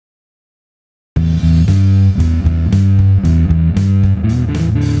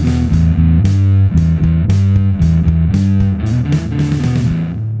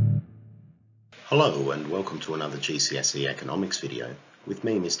to another GCSE Economics video with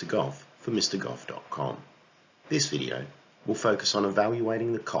me, Mr Goff, for MrGoff.com. This video will focus on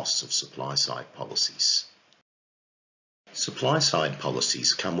evaluating the costs of supply-side policies. Supply-side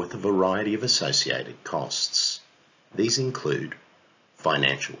policies come with a variety of associated costs. These include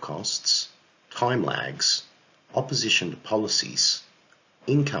financial costs, time lags, opposition to policies,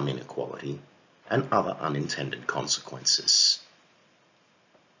 income inequality, and other unintended consequences.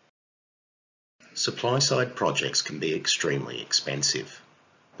 Supply-side projects can be extremely expensive.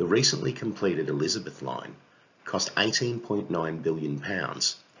 The recently completed Elizabeth line cost £18.9 billion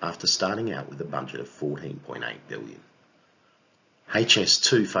after starting out with a budget of £14.8 billion.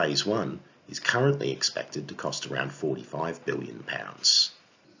 HS2 Phase 1 is currently expected to cost around £45 billion.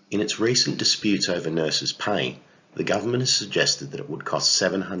 In its recent disputes over nurses' pay, the government has suggested that it would cost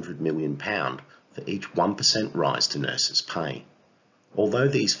 £700 million for each 1% rise to nurses' pay. Although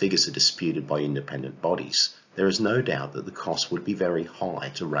these figures are disputed by independent bodies, there is no doubt that the cost would be very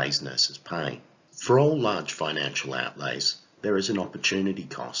high to raise nurses' pay. For all large financial outlays, there is an opportunity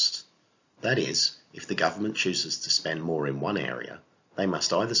cost. That is, if the government chooses to spend more in one area, they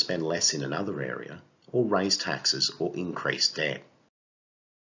must either spend less in another area or raise taxes or increase debt.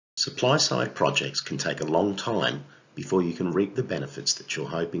 Supply-side projects can take a long time before you can reap the benefits that you're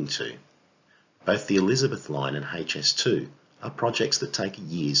hoping to. Both the Elizabeth line and HS2 are projects that take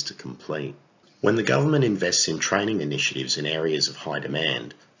years to complete. When the government invests in training initiatives in areas of high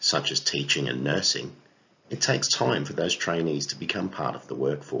demand, such as teaching and nursing, it takes time for those trainees to become part of the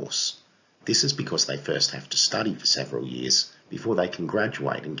workforce. This is because they first have to study for several years before they can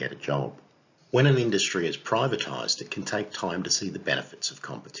graduate and get a job. When an industry is privatised, it can take time to see the benefits of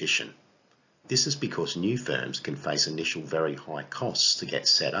competition. This is because new firms can face initial very high costs to get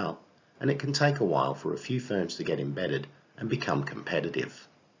set up, and it can take a while for a few firms to get embedded and become competitive.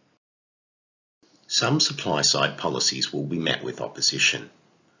 Some supply-side policies will be met with opposition.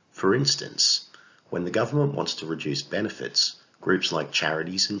 For instance, when the government wants to reduce benefits, groups like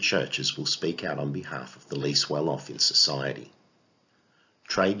charities and churches will speak out on behalf of the least well-off in society.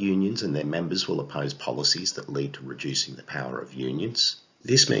 Trade unions and their members will oppose policies that lead to reducing the power of unions.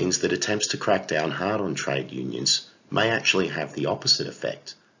 This means that attempts to crack down hard on trade unions may actually have the opposite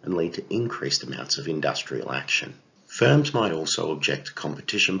effect and lead to increased amounts of industrial action. Firms might also object to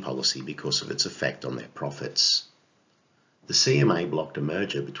competition policy because of its effect on their profits. The CMA blocked a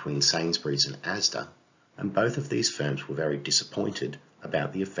merger between Sainsbury's and Asda, and both of these firms were very disappointed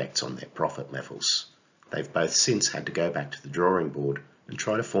about the effects on their profit levels. They've both since had to go back to the drawing board and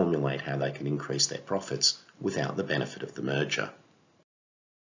try to formulate how they can increase their profits without the benefit of the merger.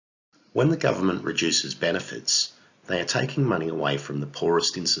 When the government reduces benefits, they are taking money away from the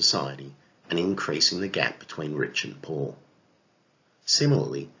poorest in society and increasing the gap between rich and poor.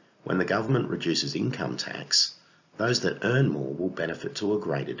 Similarly, when the government reduces income tax, those that earn more will benefit to a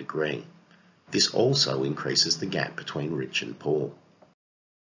greater degree. This also increases the gap between rich and poor.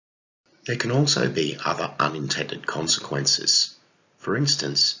 There can also be other unintended consequences. For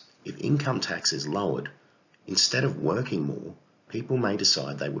instance, if income tax is lowered, instead of working more, people may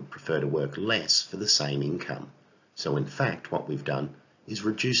decide they would prefer to work less for the same income. So in fact, what we've done is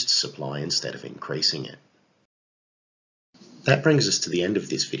reduced supply instead of increasing it. That brings us to the end of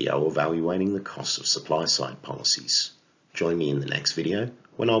this video evaluating the costs of supply-side policies. Join me in the next video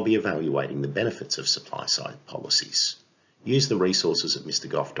when I'll be evaluating the benefits of supply-side policies. Use the resources at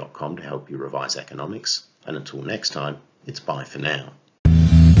MrGoff.com to help you revise economics, and until next time, it's bye for now.